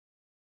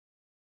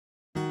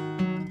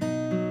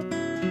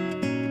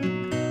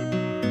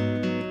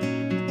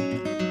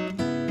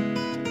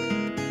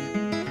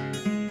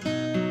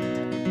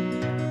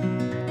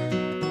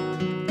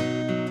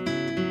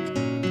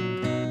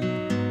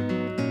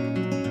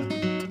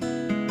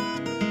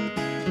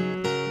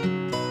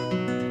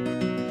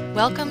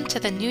Welcome to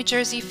the New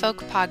Jersey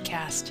Folk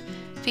Podcast,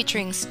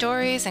 featuring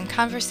stories and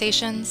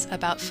conversations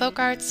about folk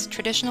arts,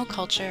 traditional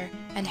culture,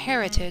 and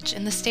heritage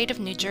in the state of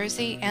New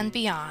Jersey and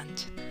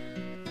beyond.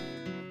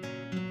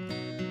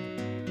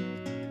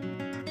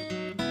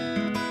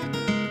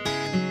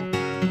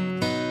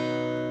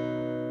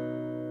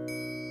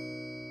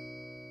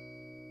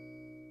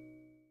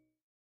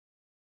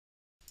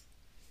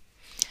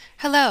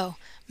 Hello,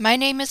 my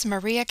name is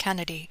Maria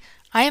Kennedy.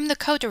 I am the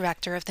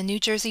co-director of the New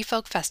Jersey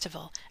Folk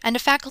Festival and a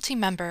faculty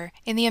member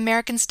in the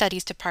American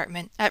Studies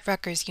Department at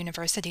Rutgers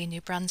University, New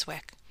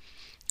Brunswick.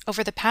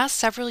 Over the past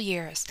several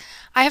years,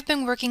 I have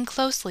been working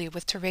closely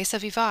with Teresa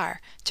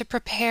Vivar to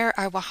prepare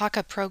our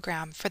Oaxaca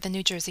program for the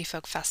New Jersey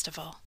Folk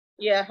Festival.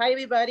 Yeah, hi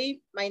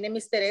everybody. My name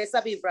is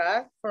Teresa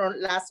Vivar from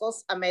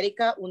Lazos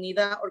America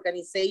Unida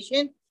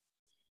organization.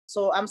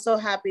 So I'm so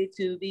happy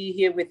to be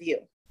here with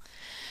you.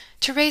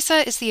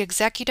 Teresa is the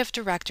executive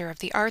director of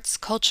the arts,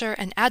 culture,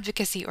 and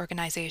advocacy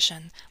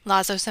organization,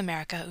 Lazos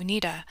America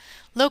Unida,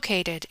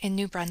 located in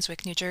New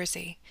Brunswick, New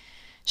Jersey.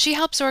 She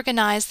helps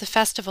organize the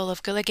Festival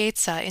of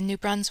Guelaguetza in New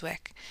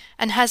Brunswick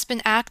and has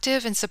been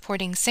active in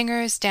supporting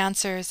singers,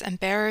 dancers, and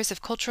bearers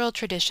of cultural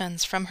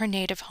traditions from her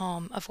native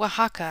home of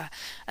Oaxaca,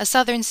 a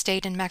southern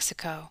state in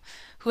Mexico,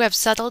 who have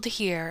settled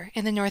here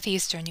in the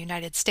northeastern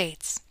United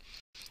States.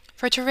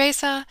 For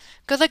Teresa,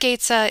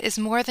 Guelaguetza is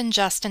more than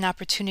just an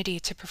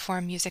opportunity to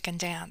perform music and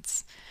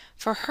dance.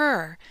 For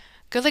her,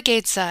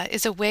 Guelaguetza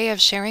is a way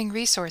of sharing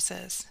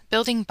resources,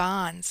 building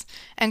bonds,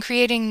 and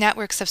creating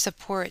networks of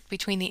support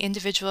between the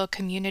individual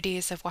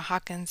communities of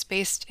Oaxacans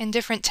based in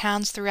different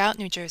towns throughout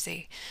New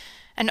Jersey,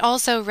 and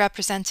also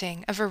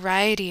representing a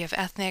variety of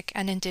ethnic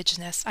and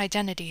indigenous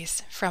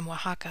identities from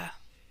Oaxaca.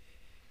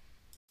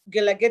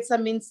 Guelaguetza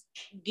means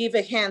give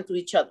a hand to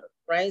each other,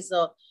 right?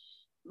 So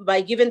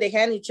by giving the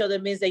hand to each other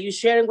means that you're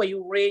sharing what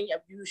you bring,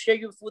 you share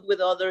your food with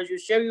others, you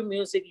share your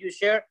music, you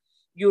share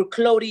your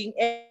clothing,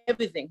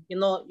 everything.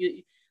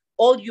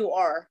 All you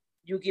are,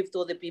 you give to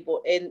other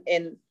people,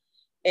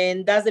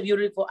 and that's the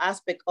beautiful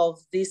aspect of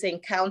this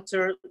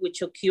encounter,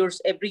 which occurs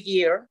every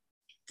year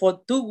for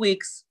 2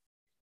 weeks.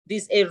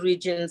 These 8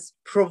 regions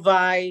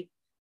provide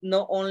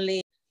not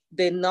only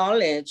the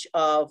knowledge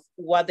of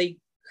what they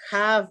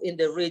have in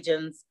the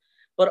regions,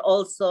 but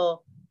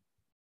also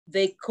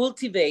they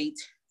cultivate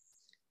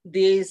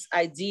this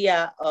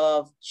idea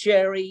of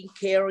sharing,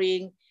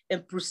 caring,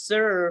 and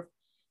preserve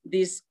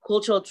this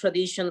cultural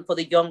tradition for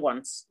the young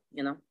ones,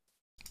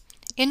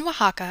 In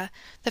Oaxaca,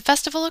 the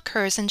festival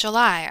occurs in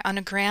July on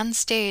a grand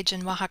stage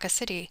in Oaxaca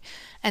City,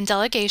 and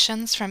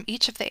delegations from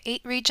each of the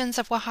 8 regions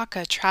of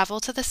Oaxaca travel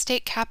to the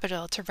state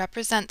capital to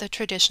represent the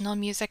traditional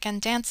music and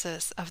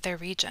dances of their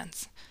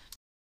regions.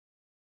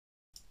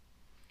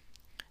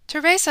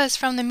 Teresa is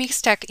from the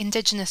Mixtec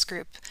indigenous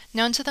group,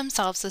 known to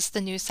themselves as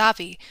the New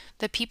Savi,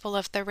 the people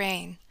of the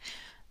rain.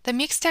 The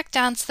Mixtec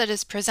dance that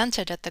is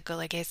presented at the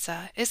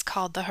Guelaguetza is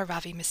called the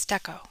Jarabe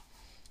Mixteco.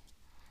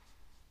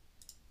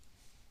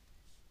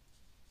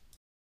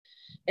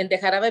 And the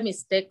Jarabe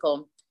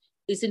Mixteco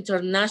is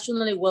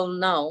internationally well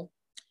known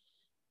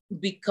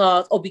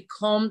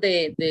become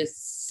the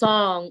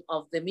song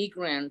of the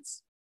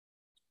migrants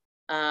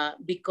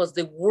because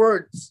the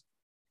words,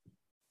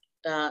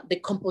 the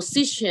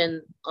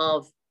composition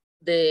of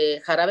the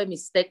Jarabe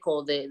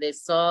Mixteco, the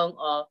song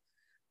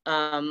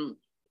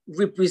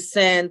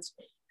represent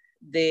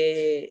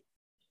the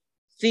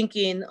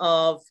thinking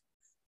of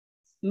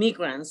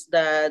migrants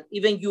that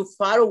even you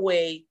far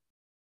away,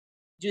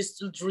 you're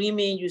still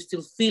dreaming, you're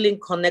still feeling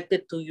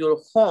connected to your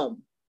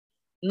home.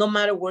 No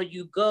matter where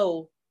you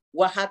go,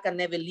 Oaxaca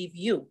never leave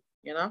you,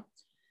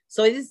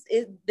 So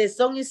the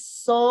song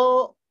is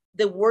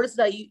the words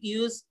that you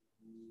use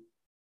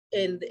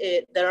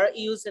that are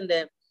used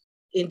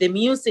in the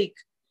music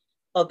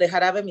of the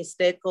Jarabe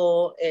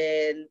Mixteco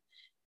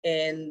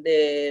and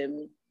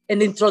the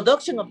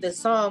introduction of the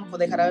song for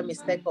the Jarabe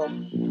Mixteco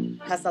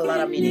has a lot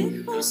of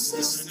meaning.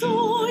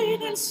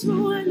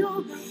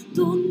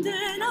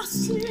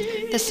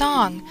 The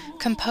song,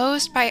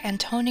 composed by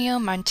Antonio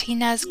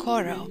Martinez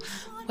Coro,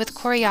 with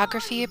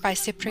choreography by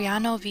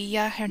Cipriano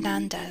Villa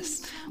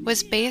Hernandez,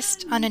 was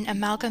based on an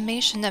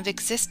amalgamation of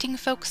existing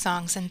folk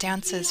songs and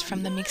dances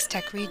from the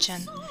Mixtec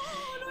region.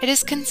 It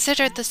is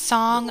considered the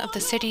song of the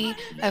city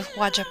of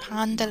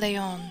Huajuapan de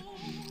Leon.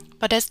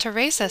 But as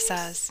Teresa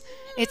says,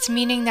 its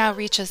meaning now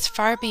reaches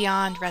far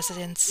beyond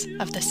residents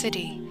of the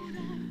city.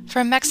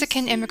 For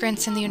Mexican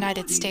immigrants in the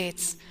United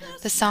States,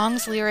 the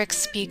song's lyrics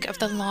speak of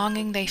the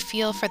longing they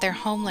feel for their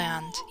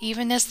homeland,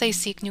 even as they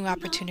seek new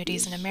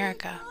opportunities in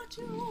America.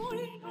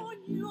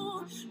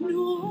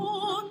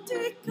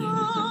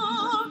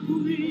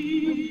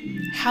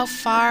 How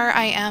far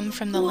I am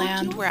from the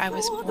land where I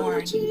was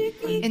born.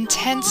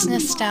 Intense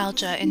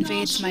nostalgia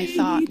invades my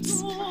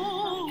thoughts.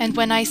 And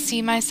when I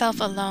see myself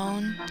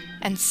alone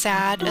and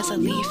sad as a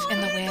leaf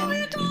in the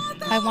wind,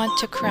 I want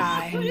to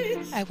cry.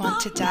 I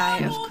want to die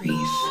of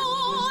grief.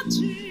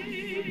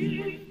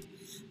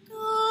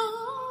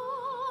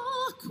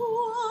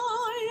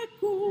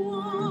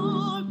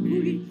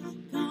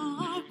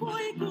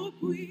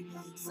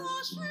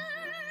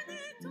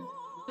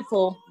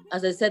 people,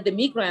 as I said, the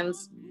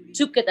migrants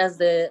took it as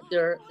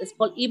it's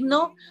called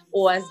hymno,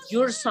 or as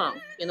your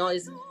song.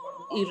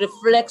 It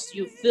reflects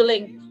you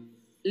feeling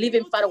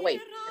living far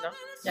away.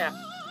 Yeah,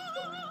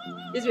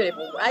 it's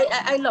beautiful.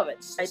 I love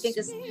it. I think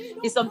it's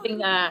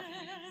something.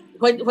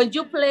 When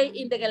you play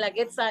in the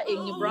Guelaguetza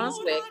in New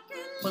Brunswick,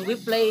 when we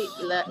play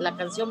La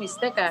Canción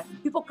Mixteca,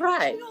 people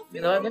cry. They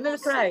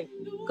cry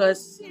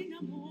because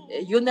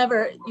you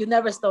never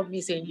stop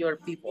missing your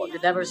people. You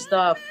never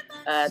stop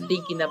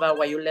thinking about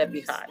what you left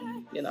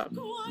behind.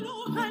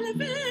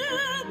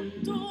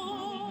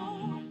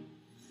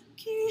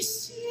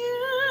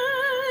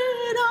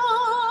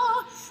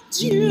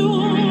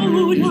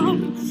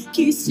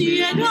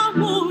 Quisiera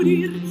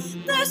morir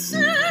de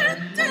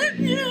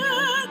sentimiento.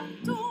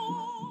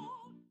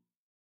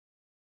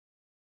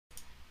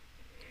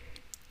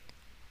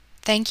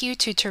 Thank you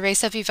to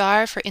Teresa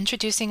Vivar for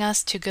introducing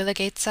us to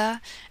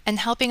Guelaguetza and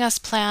helping us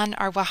plan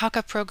our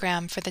Oaxaca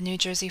program for the New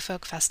Jersey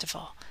Folk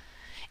Festival.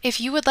 If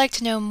you would like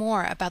to know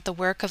more about the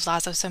work of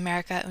Lazos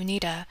America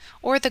Unida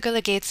or the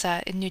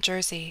Guelaguetza in New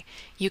Jersey,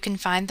 you can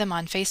find them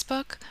on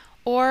Facebook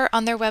or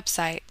on their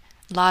website,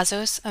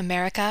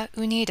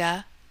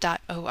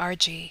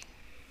 lazosamericaunida.org.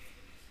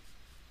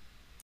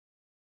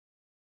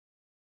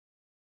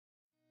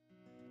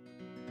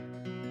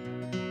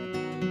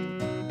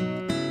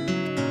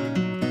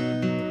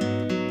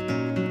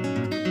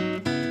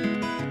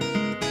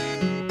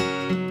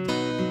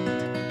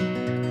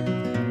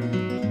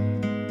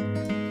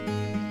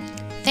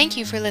 Thank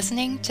you for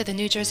listening to the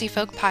New Jersey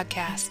Folk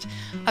Podcast,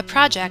 a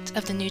project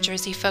of the New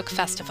Jersey Folk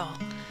Festival.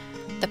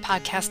 The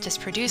podcast is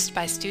produced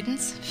by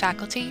students,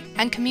 faculty,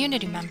 and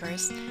community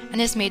members and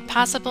is made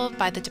possible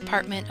by the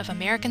Department of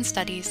American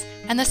Studies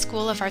and the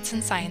School of Arts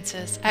and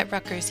Sciences at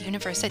Rutgers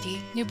University,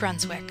 New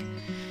Brunswick.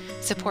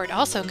 Support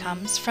also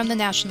comes from the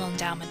National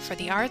Endowment for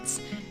the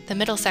Arts, the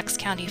Middlesex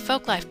County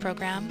Folklife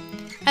Program,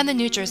 and the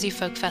New Jersey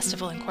Folk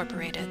Festival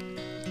Incorporated.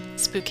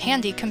 Spook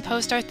Handy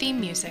composed our theme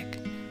music.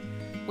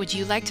 Would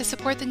you like to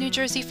support the New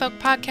Jersey Folk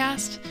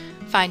Podcast?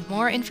 Find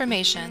more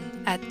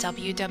information at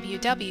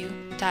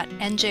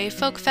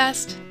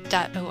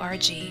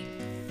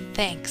www.njfolkfest.org.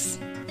 Thanks.